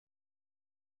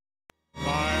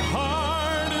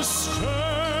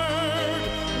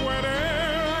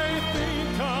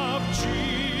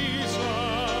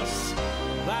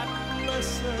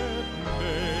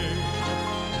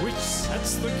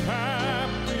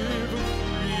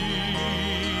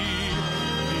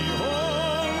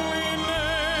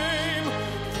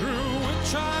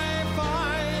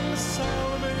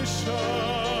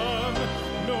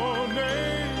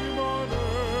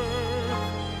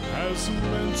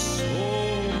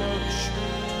so much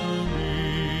to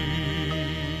me.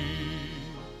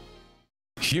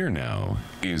 Here now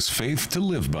is Faith to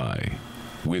Live By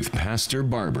with Pastor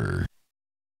Barber.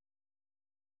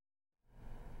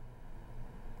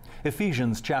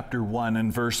 Ephesians chapter 1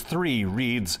 and verse 3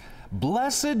 reads,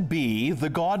 "Blessed be the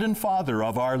God and Father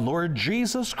of our Lord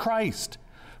Jesus Christ,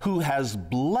 who has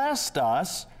blessed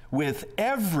us with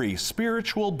every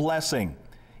spiritual blessing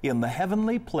in the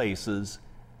heavenly places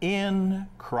in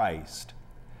Christ."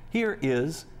 Here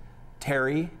is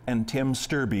Terry and Tim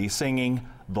Ftlb singing,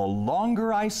 "The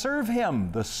longer I serve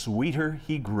Him, the sweeter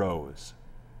He grows."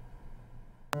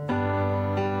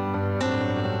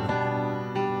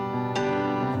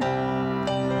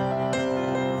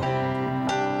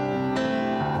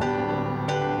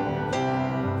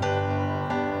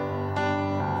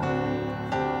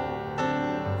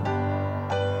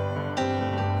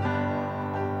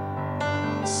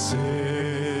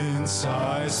 Since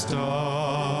I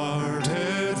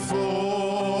started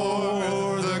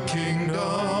for the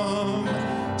kingdom,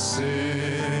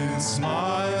 since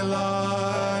my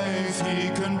life He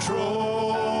controls,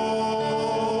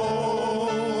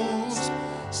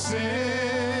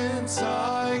 since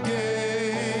I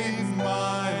gave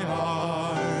my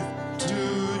heart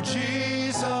to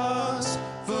Jesus,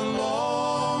 the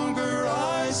longer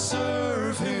I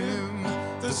serve Him,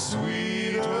 the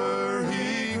sweeter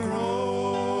He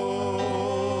grows.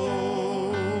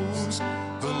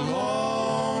 The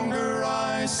longer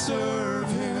I serve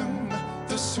Him,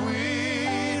 the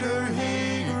sweeter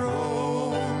He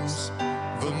grows.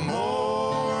 The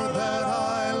more that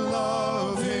I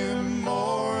love Him,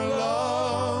 more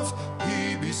love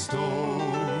He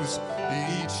bestows.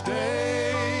 Each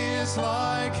day is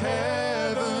like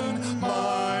heaven,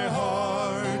 my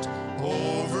heart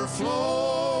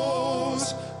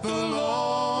overflows. The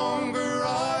longer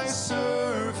I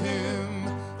serve Him,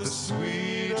 the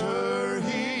sweeter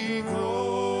He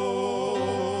grows.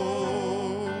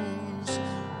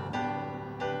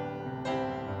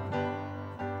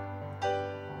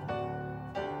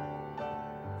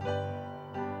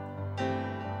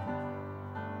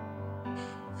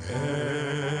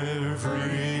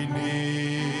 Every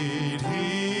need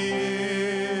He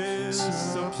is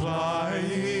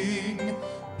supplying,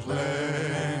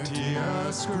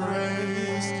 plenteous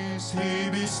grace He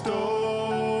bestows.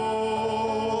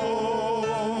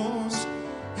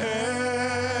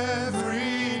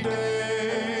 Every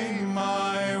day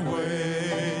my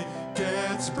way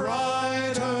gets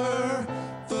brighter.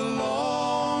 The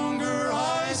longer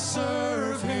I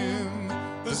serve Him,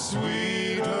 the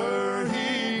sweeter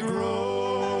He grows.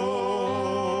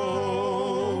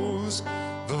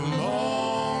 The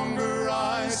longer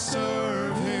I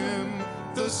serve Him,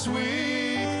 the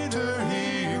sweeter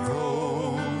He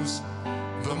grows.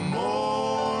 The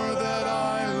more that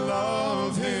I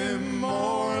love Him,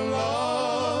 more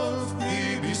love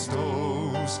He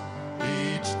bestows.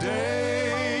 Each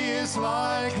day is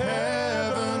like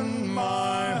heaven,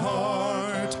 my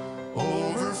heart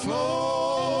overflows.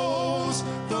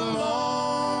 The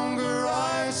longer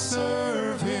I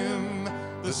serve Him,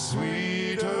 the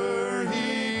sweeter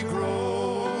He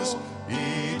grows.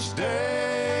 Each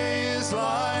day is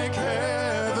like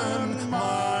heaven,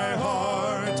 my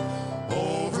heart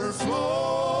overflows.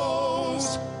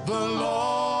 The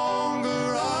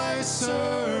longer I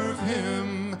serve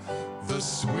Him, the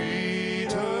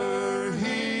sweeter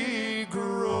He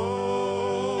grows.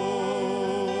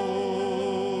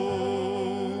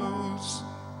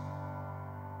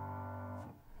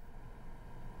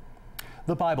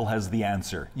 The Bible has the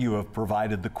answer. You have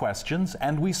provided the questions,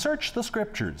 and we search the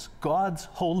Scriptures, God's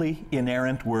holy,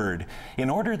 inerrant Word, in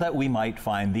order that we might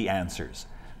find the answers.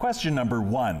 Question number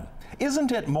 1.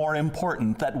 Isn't it more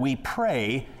important that we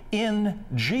pray in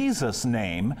Jesus'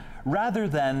 name rather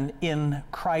than in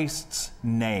Christ's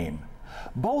name?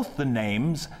 Both the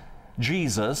names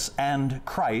Jesus and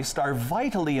Christ are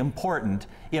vitally important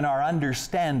in our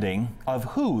understanding of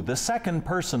who the second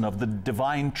person of the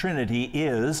Divine Trinity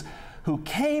is, who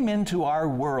came into our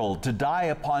world to die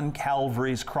upon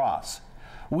Calvary's cross.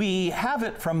 We have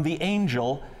it from the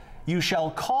angel, "You shall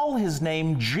call His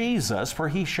name Jesus, for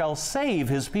He shall save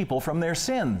His people from their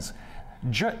sins."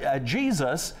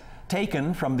 Jesus,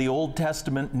 taken from the Old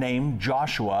Testament name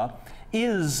Joshua,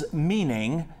 is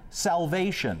meaning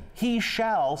salvation. He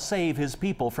shall save His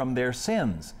people from their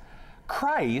sins.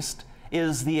 Christ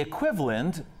is the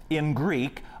equivalent in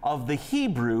Greek of the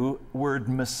Hebrew word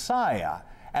Messiah,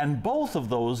 and both of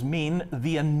those mean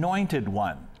the anointed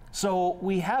one. So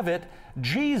we have it,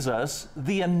 Jesus,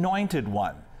 the anointed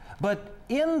one. But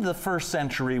in the first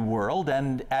century world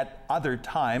and at other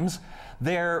times,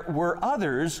 there were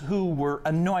others who were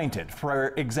anointed.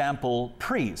 For example,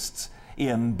 priests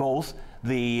in both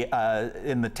the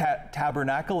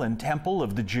tabernacle and temple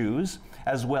of the Jews,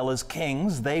 as well as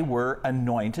kings. They were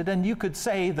anointed, and you could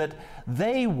say that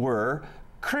they were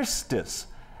Christus.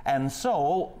 And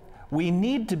so we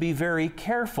need to be very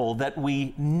careful that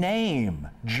we name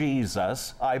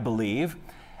Jesus, I believe.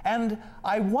 And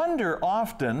I wonder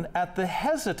often at the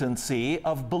hesitancy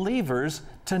of believers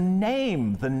to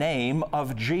name the name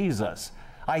of Jesus.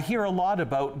 I hear a lot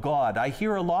about God. I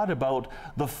hear a lot about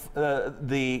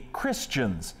the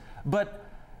Christians. But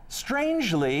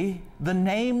strangely, the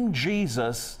name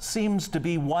Jesus seems to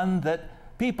be one that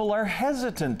people are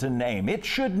hesitant to name. It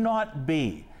should not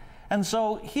be. And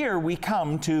so here we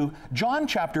come to John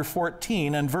chapter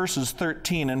 14, and verses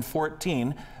 13 and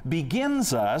 14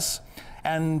 begins us,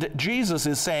 and Jesus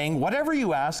is saying, "Whatever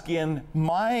you ask in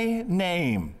my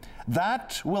name,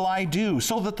 that will I do,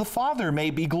 so that the Father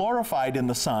may be glorified in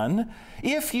the Son.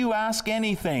 If you ask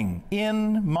anything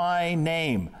in my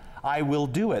name, I will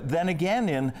do it." Then again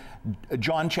in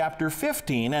John chapter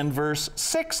 15 and verse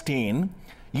 16,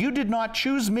 "You did not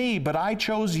choose me, but I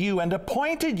chose you and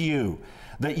appointed you,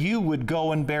 that you would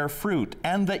go and bear fruit,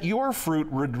 and that your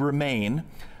fruit would remain,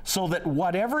 so that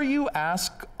whatever you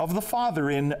ask of the Father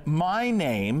in my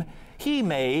name, he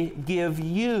may give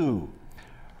you."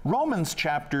 Romans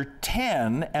chapter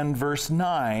 10 and verse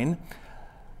 9,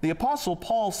 the Apostle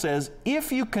Paul says,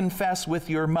 "If you confess with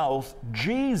your mouth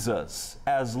Jesus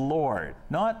as Lord,"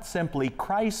 not simply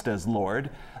Christ as Lord,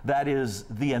 that is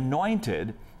the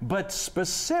anointed, but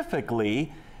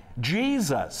specifically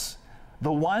Jesus,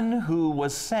 the one who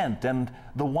was sent and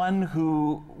the one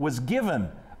who was given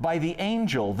by the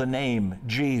angel the name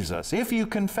Jesus. If you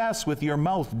confess with your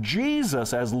mouth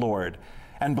Jesus as Lord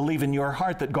and believe in your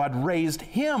heart that God raised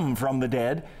him from the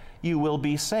dead, you will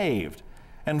be saved.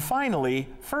 And finally,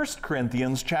 1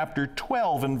 Corinthians chapter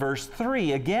 12 and verse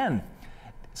 3 again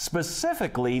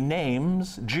specifically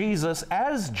names Jesus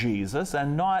as Jesus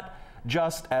and not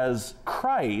just as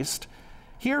Christ.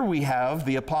 Here we have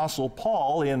the Apostle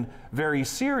Paul in very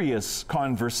serious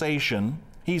conversation.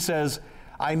 He says,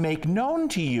 "I make known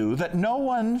to you that no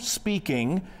one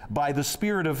speaking by the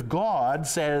Spirit of God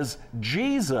says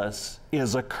Jesus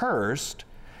is accursed,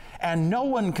 and no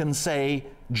one can say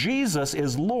Jesus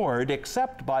is Lord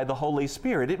except by the Holy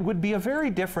Spirit." It would be a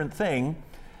very different thing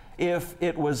if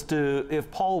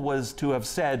Paul was to have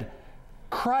said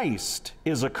Christ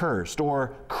is accursed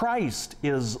or Christ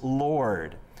is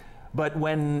Lord. But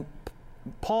when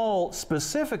Paul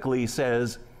specifically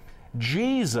says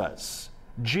Jesus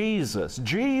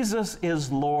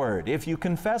is Lord, if you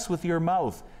confess with your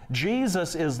mouth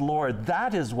Jesus is Lord,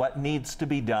 that is what needs to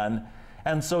be done.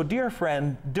 And so, dear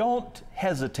friend, don't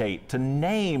hesitate to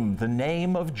name the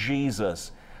name of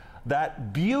Jesus,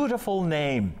 that beautiful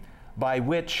name by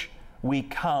which we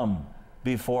come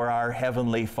before our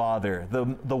Heavenly Father,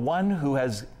 the one who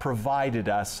has provided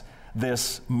us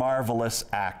this marvelous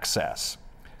access.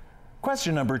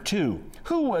 Question number 2,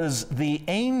 who was the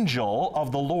angel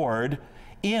of the Lord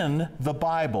in the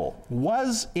Bible?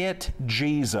 Was it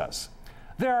Jesus?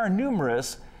 There are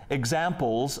numerous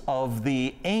examples of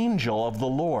the angel of the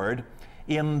Lord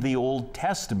in the Old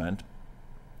Testament.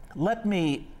 Let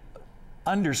me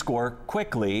underscore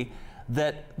quickly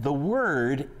that the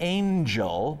word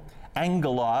angel,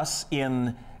 angelos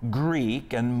in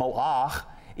Greek and moach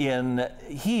in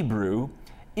Hebrew,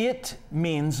 it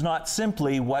means not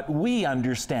simply what we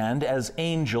understand as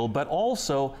angel, but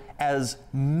also as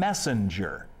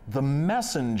messenger, the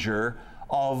messenger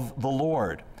of the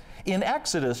Lord. In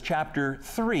Exodus chapter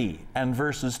 3 and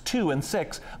verses 2 and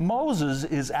 6, Moses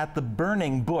is at the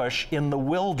burning bush in the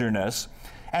wilderness,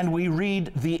 and we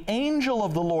read, "The angel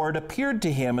of the Lord appeared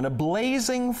to him in a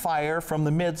blazing fire from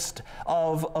the midst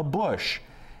of a bush.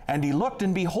 And he looked,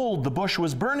 and behold, the bush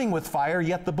was burning with fire,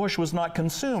 yet the bush was not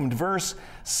consumed." Verse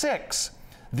 6,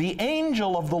 "The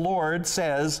angel of the Lord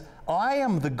says, I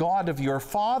am the God of your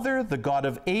father, the God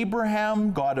of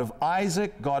Abraham, God of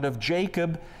Isaac, God of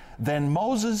Jacob." Then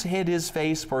Moses hid his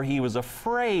face, for he was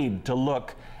afraid to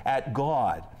look at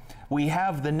God. We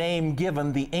have the name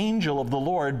given, the angel of the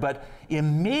Lord, but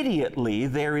immediately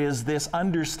there is this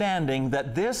understanding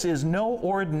that this is no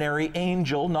ordinary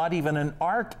angel, not even an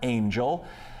archangel.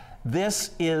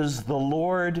 This is the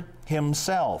Lord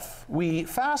himself. We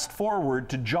fast forward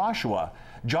to Joshua.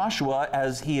 Joshua,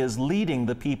 as he is leading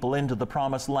the people into the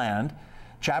promised land,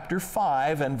 chapter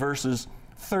 5 and verses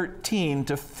 13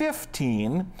 to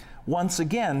 15, once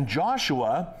again,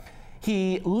 Joshua,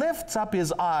 he lifts up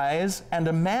his eyes, and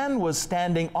a man was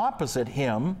standing opposite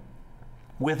him,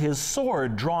 with his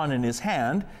sword drawn in his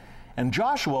hand. And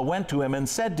Joshua went to him and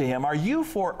said to him, "Are you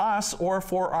for us or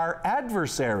for our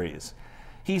adversaries?"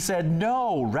 He said,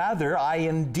 "No, rather, I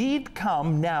indeed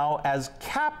come now as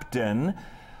captain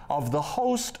of the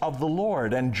host of the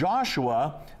Lord." And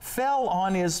Joshua fell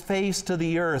on his face to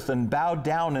the earth and bowed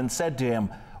down and said to him,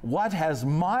 "What has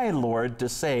my Lord to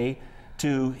say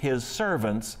to his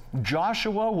servants?"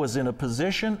 Joshua was in a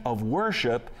position of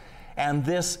worship, and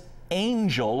this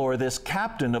angel, or this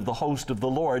captain of the host of the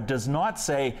Lord, does not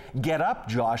say, "Get up,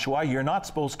 Joshua, you're not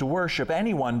supposed to worship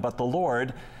anyone but the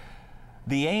Lord."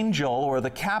 The angel, or the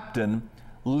captain,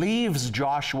 leaves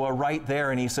Joshua right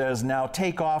there, and he says, "Now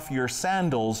take off your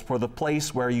sandals, for the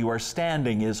place where you are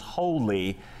standing is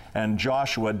holy." And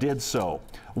Joshua did so.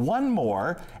 One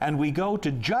more, and we go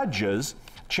to Judges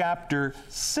chapter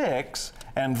 6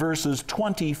 and verses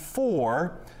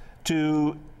 22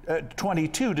 to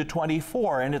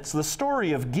 24, and it's the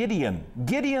story of Gideon.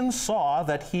 Gideon saw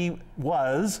that he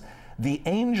was the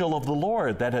angel of the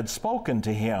Lord that had spoken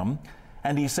to him,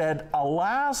 and he said,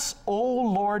 "Alas, O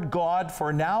Lord God,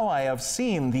 for now I have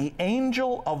seen the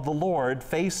angel of the Lord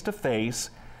face to face."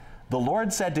 The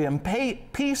Lord said to him,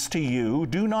 "Peace to you,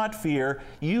 do not fear,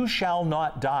 you shall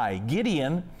not die."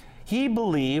 Gideon, he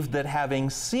believed that having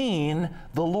seen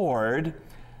the Lord,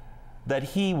 that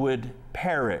he would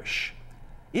perish.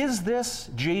 Is this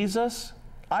Jesus?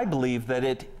 I believe that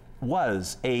it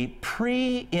was a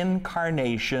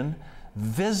pre-incarnation,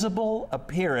 visible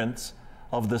appearance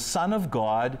of the Son of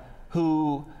God,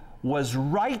 who was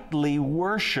rightly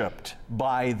worshiped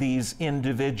by these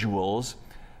individuals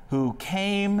who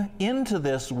came into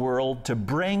this world to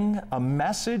bring a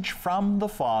message from the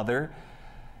Father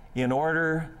in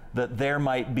order that there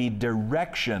might be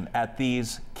direction at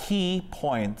these key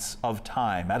points of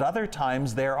time. At other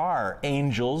times there are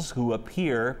angels who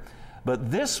appear,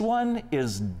 but this one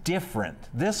is different.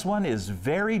 This one is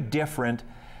very different,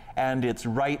 and it's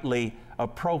rightly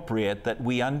appropriate that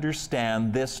we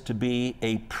understand this to be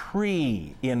a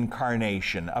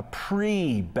pre-incarnation, a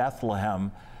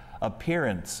pre-Bethlehem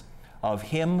appearance of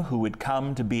him who would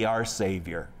come to be our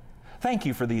Savior. Thank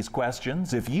you for these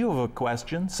questions. If you have a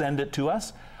question, send it to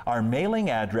us. Our mailing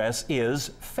address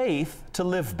is Faith to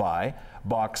Live By,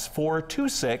 Box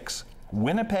 426,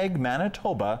 Winnipeg,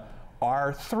 Manitoba,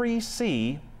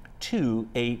 R3C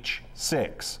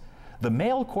 2H6. The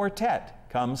male quartet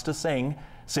comes to sing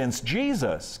 "Since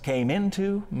Jesus Came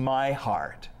Into My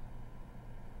Heart."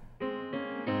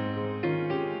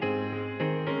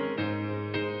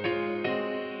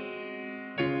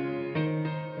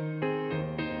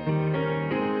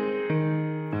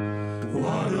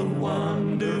 What a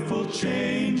wonderful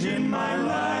change in my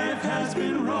life has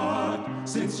been wrought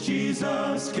since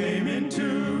Jesus came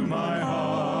into my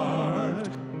heart.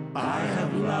 I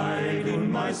have light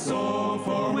in my soul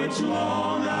for which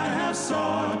long I have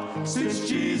sought since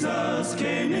Jesus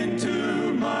came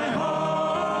into my heart.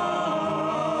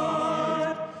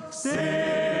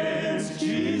 Since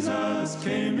Jesus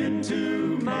came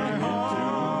into my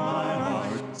heart.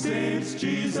 Since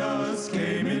Jesus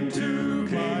came into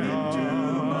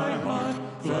my heart.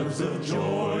 Floods of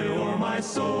joy o'er my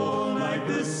soul like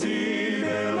the sea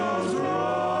billows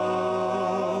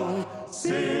roll.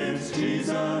 Since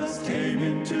Jesus came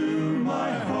into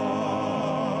my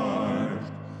heart,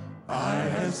 I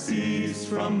have ceased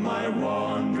from my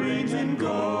wanderings and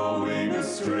going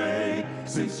astray.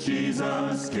 Since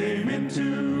Jesus came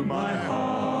into my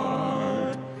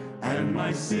heart, and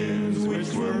my sins,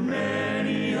 which were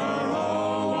many, are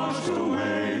all washed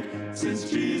away.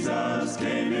 Since Jesus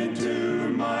came into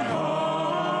my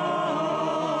heart.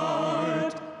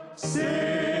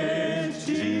 Since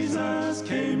Jesus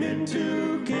came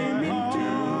into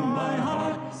my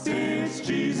heart. Since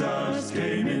Jesus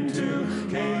came into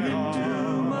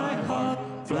my heart.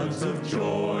 Floods of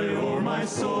joy o'er my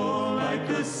soul like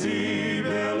the sea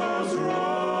billows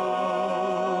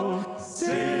roll.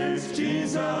 Since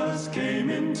Jesus came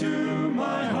into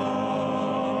my heart.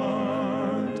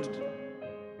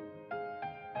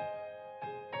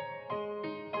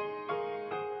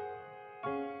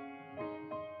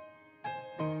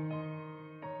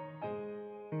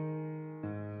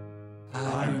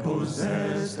 I'm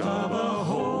possessed of a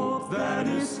hope that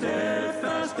is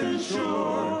steadfast and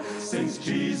sure, since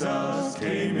Jesus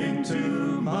came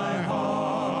into my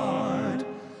heart.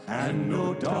 And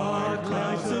no dark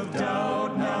clouds of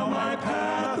doubt now my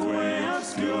pathway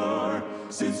obscure,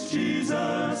 since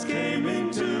Jesus came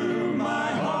into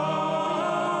my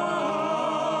heart.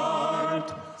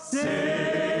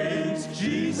 Since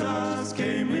Jesus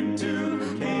came into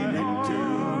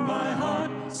my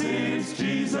heart. Since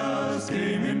Jesus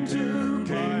came into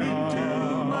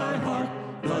my heart.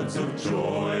 Floods of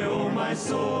joy, oh my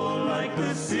soul, like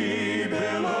the sea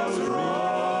billows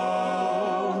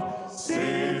roll,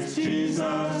 since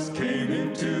Jesus came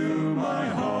into my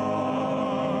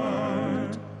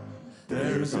heart.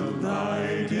 There's a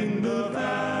light in the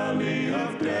valley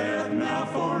of death now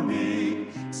for me,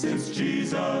 since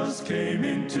Jesus came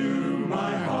into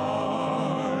my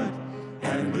heart.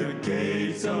 And the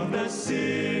gates of the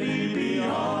city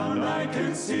beyond I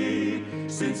can see,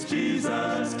 since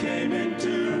Jesus came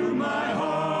into my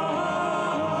heart.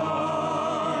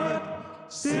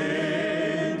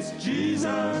 Since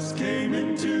Jesus came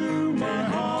into my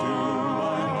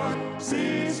heart.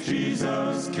 Since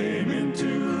Jesus came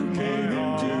into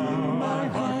my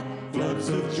heart. Floods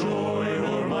of joy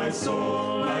o'er my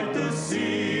soul, like the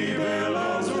sea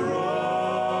billows roll,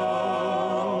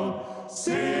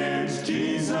 since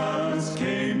Jesus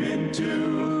came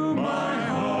into my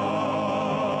heart.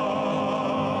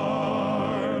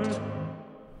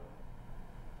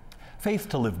 Faith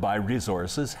to Live By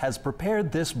Resources has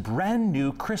prepared this brand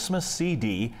new Christmas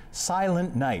CD,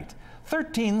 Silent Night.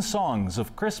 13 songs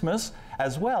of Christmas,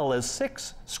 as well as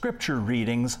 6 scripture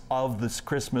readings of this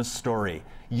Christmas story.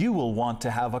 You will want to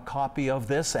have a copy of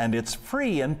this, and it's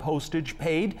free and postage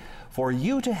paid for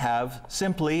you to have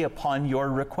simply upon your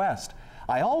request.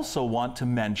 I also want to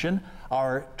mention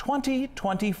our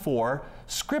 2024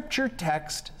 Scripture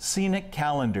Text Scenic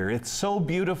Calendar. It's so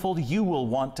beautiful, you will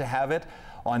want to have it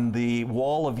on the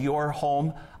wall of your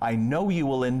home. I know you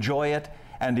will enjoy it,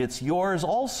 and it's yours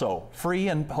also, free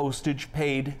and postage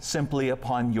paid simply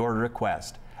upon your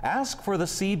request. Ask for the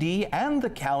CD and the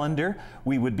calendar.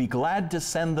 We would be glad to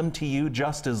send them to you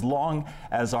just as long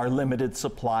as our limited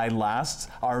supply lasts.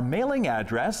 Our mailing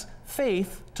address,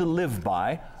 Faith to Live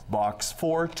By, Box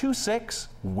 426,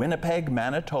 Winnipeg,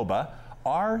 Manitoba,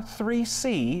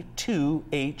 R3C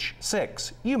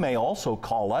 2H6. You may also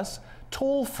call us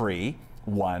toll-free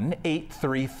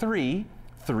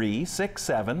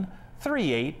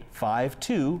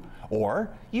 1-833-367-3852, or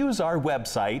use our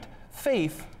website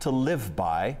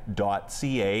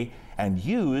faithtoliveby.ca and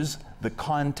use the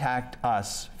Contact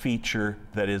Us feature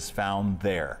that is found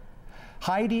there.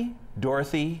 Heidi,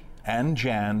 Dorothy, and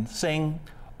Jan sing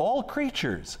All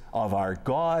Creatures of Our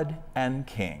God and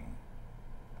King.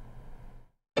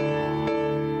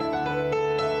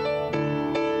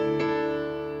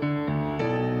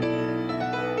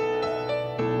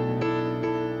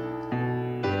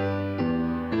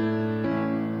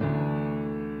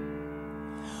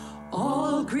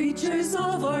 Creatures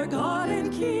of our God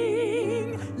and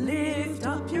King, lift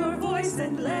up your voice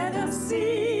and let us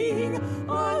sing.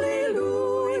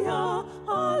 Alleluia,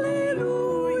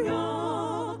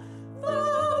 alleluia.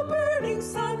 Thou burning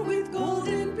sun with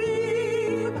golden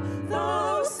beam,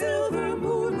 thou silver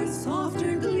moon with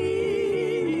softer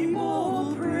gleam.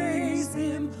 Oh, praise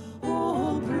him,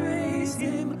 oh, praise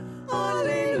him.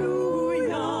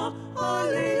 Alleluia,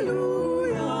 alleluia.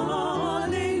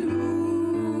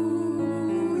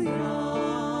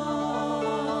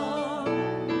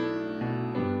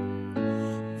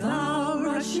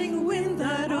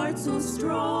 So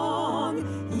strong,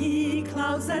 ye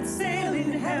clouds that sail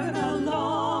in heaven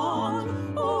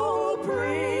along. Oh,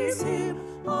 praise him,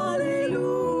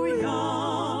 alleluia.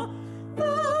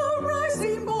 The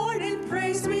rising morn in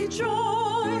praise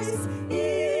rejoice,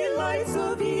 ye lights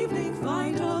of evening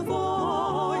find a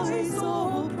voice.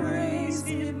 Oh, praise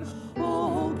him,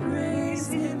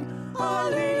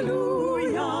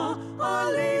 alleluia,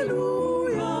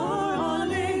 alleluia,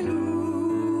 alleluia.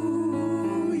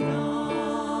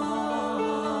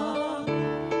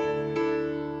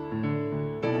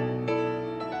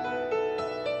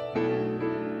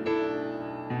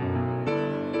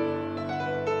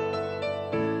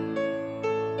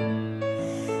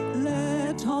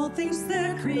 All things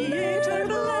their Creator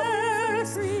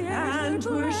bless, and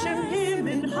worship him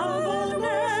in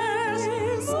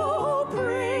humbleness. Oh,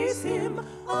 praise him,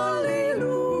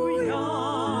 alleluia.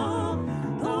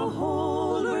 The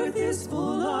whole earth is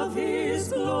full of his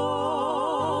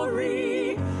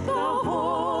glory. The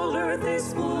whole earth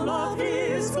is full of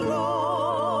his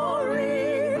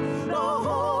glory. The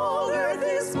whole earth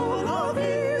is full of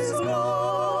his glory.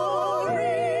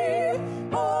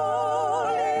 All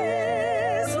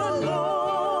is the Lord.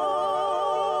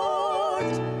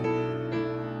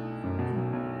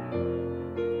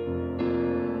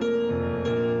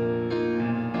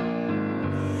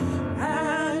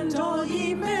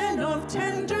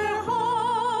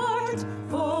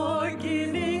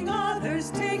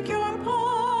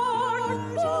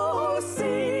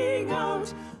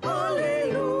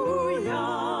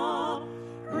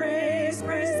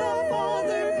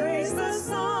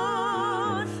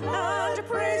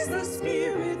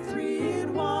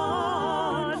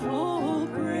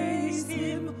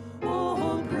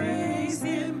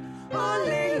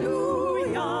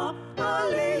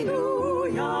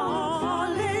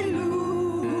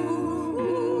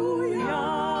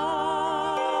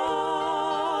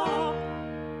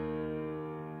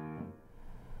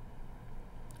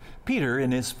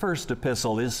 his first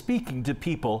epistle, is speaking to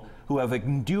people who have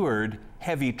endured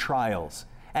heavy trials.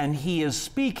 And he is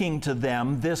speaking to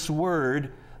them this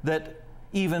word that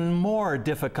even more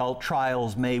difficult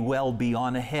trials may well be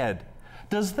on ahead.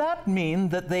 Does that mean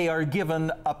that they are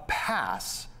given a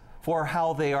pass for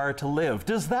how they are to live?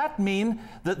 Does that mean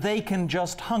that they can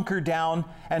just hunker down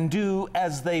and do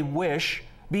as they wish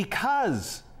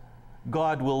because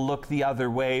God will look the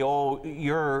other way? Oh,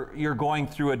 you're going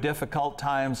through a difficult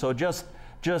time, so just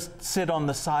sit on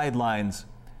the sidelines.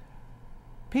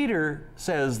 Peter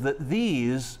says that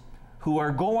these who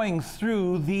are going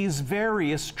through these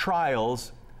various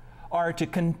trials are to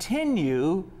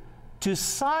continue to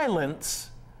silence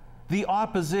the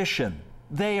opposition.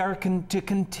 They are to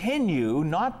continue,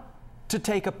 not to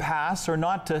take a pass or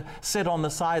not to sit on the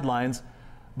sidelines,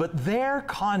 but their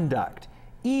conduct,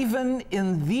 even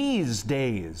in these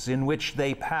days in which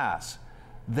they pass,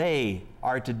 they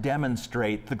are to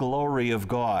demonstrate the glory of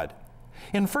God.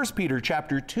 In 1 Peter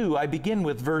chapter 2, I begin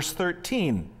with verse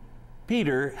 13.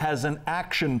 Peter has an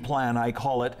action plan, I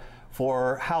call it,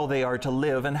 for how they are to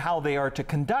live and how they are to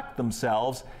conduct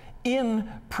themselves in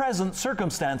present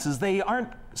circumstances. They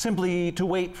aren't simply to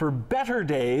wait for better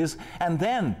days and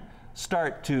then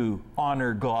start to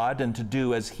honor God and to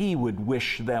do as He would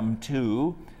wish them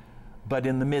to, but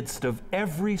in the midst of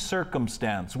every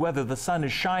circumstance, whether the sun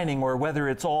is shining or whether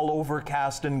it's all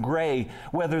overcast and gray,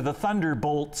 whether the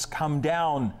thunderbolts come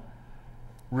down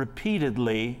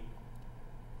repeatedly,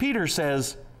 Peter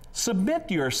says, "Submit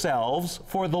yourselves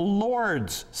for the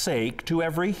Lord's sake to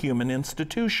every human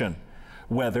institution,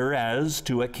 whether as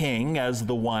to a king, as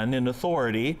the one in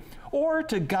authority, or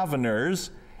to governors,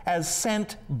 as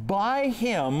sent by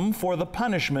him for the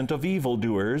punishment of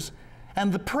evildoers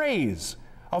and the praise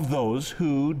of those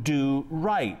who do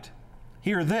right."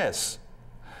 Hear this: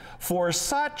 "For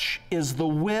such is the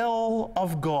will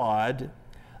of God,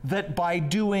 that by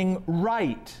doing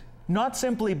right," not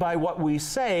simply by what we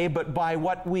say, but by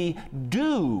what we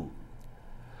do.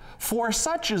 "For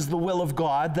such is the will of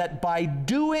God, that by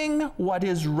doing what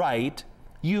is right,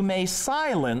 you may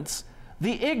silence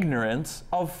the ignorance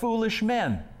of foolish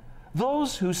men,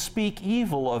 those who speak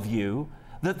evil of you,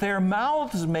 that their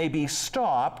mouths may be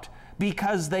stopped,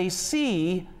 because they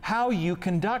see how you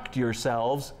conduct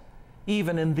yourselves,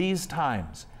 even in these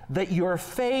times, that your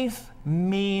faith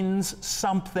means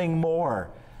something more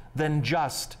than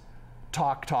just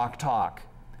talk, talk, talk,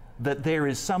 that there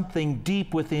is something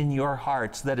deep within your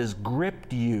hearts that has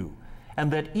gripped you, and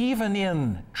that even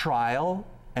in trial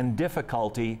and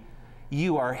difficulty,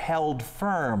 you are held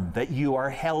firm, that you are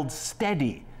held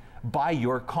steady by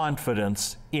your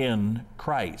confidence in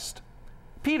Christ."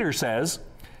 Peter says,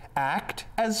 "Act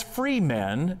as free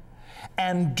men,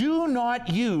 and do not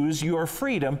use your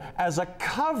freedom as a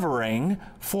covering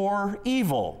for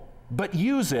evil, but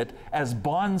use it as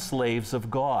bondslaves of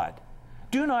God."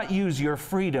 Do not use your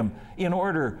freedom in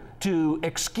order to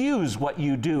excuse what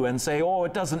you do and say, "Oh,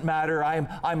 it doesn't matter,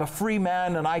 I'm a free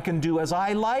man and I can do as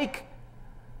I like."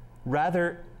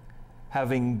 Rather,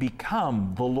 having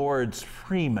become the Lord's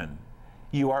freemen,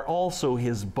 you are also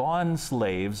His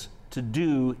bondslaves to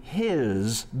do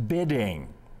His bidding.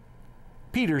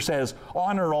 Peter says,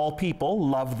 "Honor all people,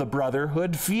 love the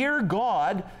brotherhood, fear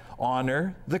God,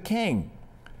 honor the king."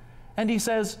 And he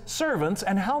says, servants,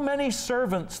 and how many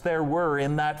servants there were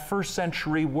in that first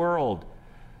century world.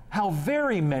 How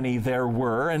very many there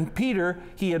were, and Peter,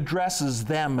 he addresses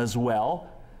them as well.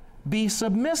 "Be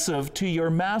submissive to your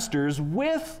masters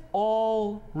with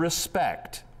all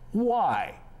respect."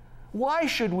 Why? Why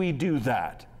should we do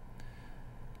that?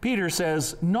 Peter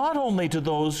says, not only to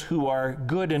those who are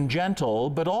good and gentle,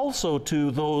 but also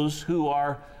to those who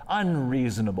are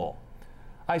unreasonable.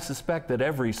 I suspect that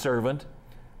every servant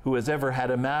who has ever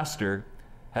had a master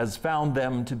has found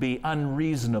them to be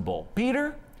unreasonable.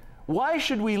 "Peter, why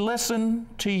should we listen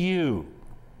to you?"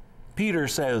 Peter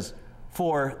says,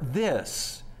 "For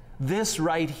this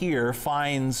right here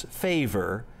finds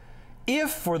favor,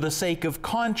 if for the sake of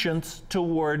conscience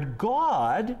toward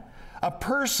God, a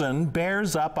person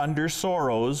bears up under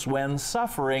sorrows when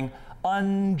suffering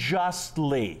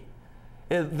unjustly."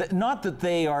 Not that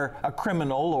they are a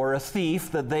criminal or a thief,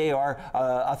 that they are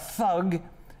a thug,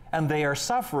 and they are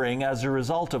suffering as a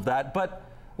result of that, but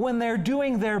when they're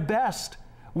doing their best,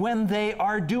 when they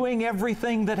are doing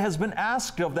everything that has been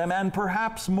asked of them and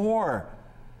perhaps more,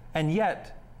 and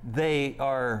yet they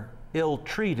are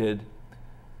ill-treated,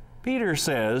 Peter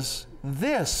says,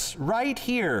 this right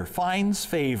here finds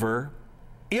favor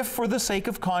if for the sake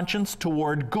of conscience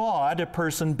toward God a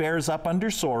person bears up under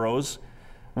sorrows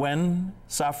when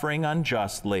suffering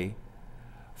unjustly.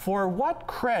 For what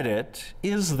credit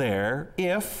is there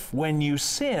if, when you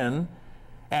sin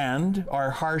and are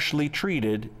harshly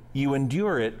treated, you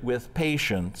endure it with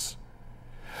patience?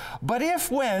 But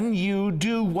if when you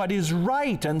do what is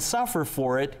right and suffer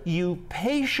for it, you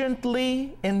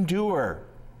patiently endure.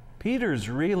 Peter's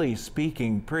really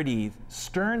speaking pretty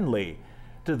sternly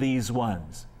to these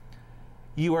ones.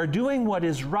 You are doing what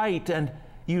is right and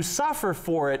you suffer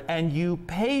for it and you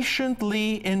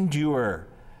patiently endure.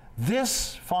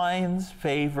 This finds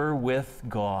favor with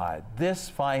God. This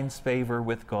finds favor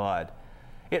with God.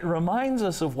 It reminds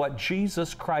us of what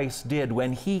Jesus Christ did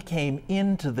when he came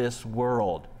into this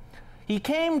world. He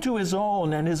came to his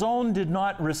own, and his own did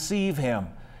not receive him.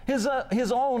 His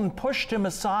own pushed him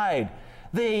aside.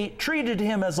 They treated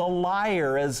him as a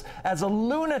liar, as a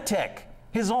lunatic.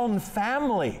 His own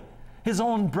family, his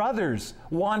own brothers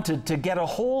wanted to get a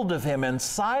hold of him and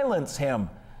silence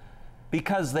him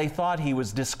because they thought he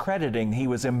was discrediting, he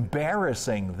was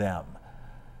embarrassing them.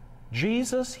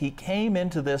 Jesus, he came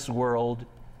into this world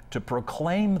to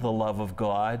proclaim the love of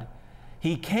God.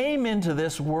 He came into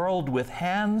this world with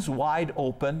hands wide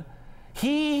open.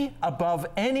 He, above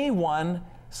anyone,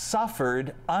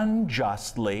 suffered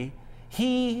unjustly.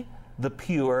 He, the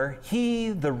pure, he,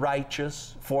 the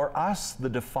righteous, for us, the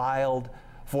defiled,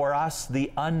 for us,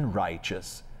 the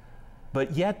unrighteous.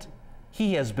 But yet,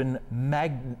 he has been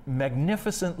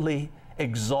magnificently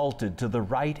exalted to the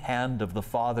right hand of the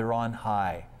Father on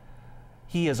high.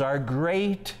 He is our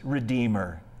great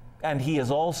Redeemer, and he is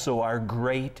also our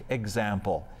great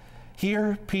example.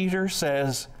 Here, Peter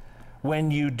says,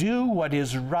 when you do what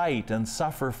is right and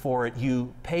suffer for it,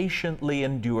 you patiently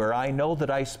endure. I know that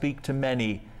I speak to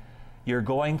many. You're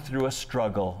going through a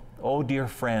struggle. Oh, dear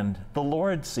friend, the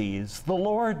Lord sees, the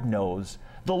Lord knows,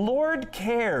 the Lord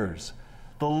cares.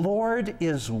 The Lord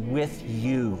is with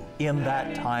you in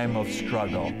that time of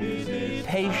struggle.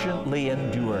 Patiently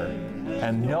endure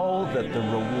and know that the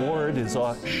reward is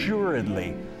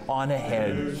assuredly on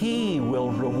ahead. He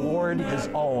will reward his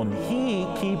own. He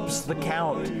keeps the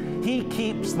count. He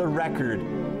keeps the record.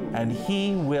 And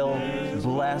he will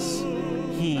bless.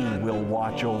 He will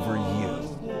watch over you.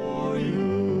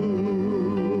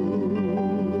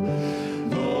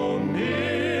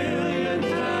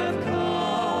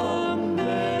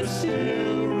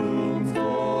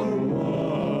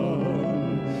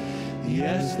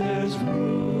 Yes, there's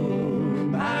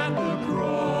room at the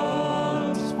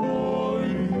cross for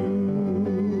you.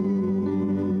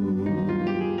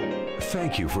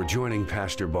 Thank you for joining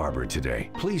Pastor Barber today.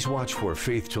 Please watch for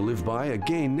Faith to Live By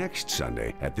again next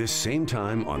Sunday at this same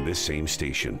time on this same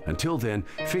station. Until then,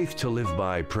 Faith to Live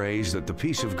By prays that the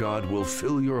peace of God will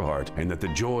fill your heart and that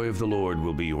the joy of the Lord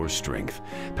will be your strength.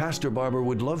 Pastor Barber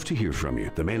would love to hear from you.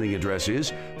 The mailing address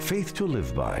is Faith to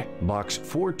Live By, Box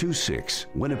 426,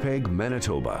 Winnipeg,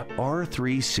 Manitoba,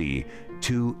 R3C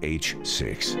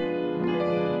 2H6.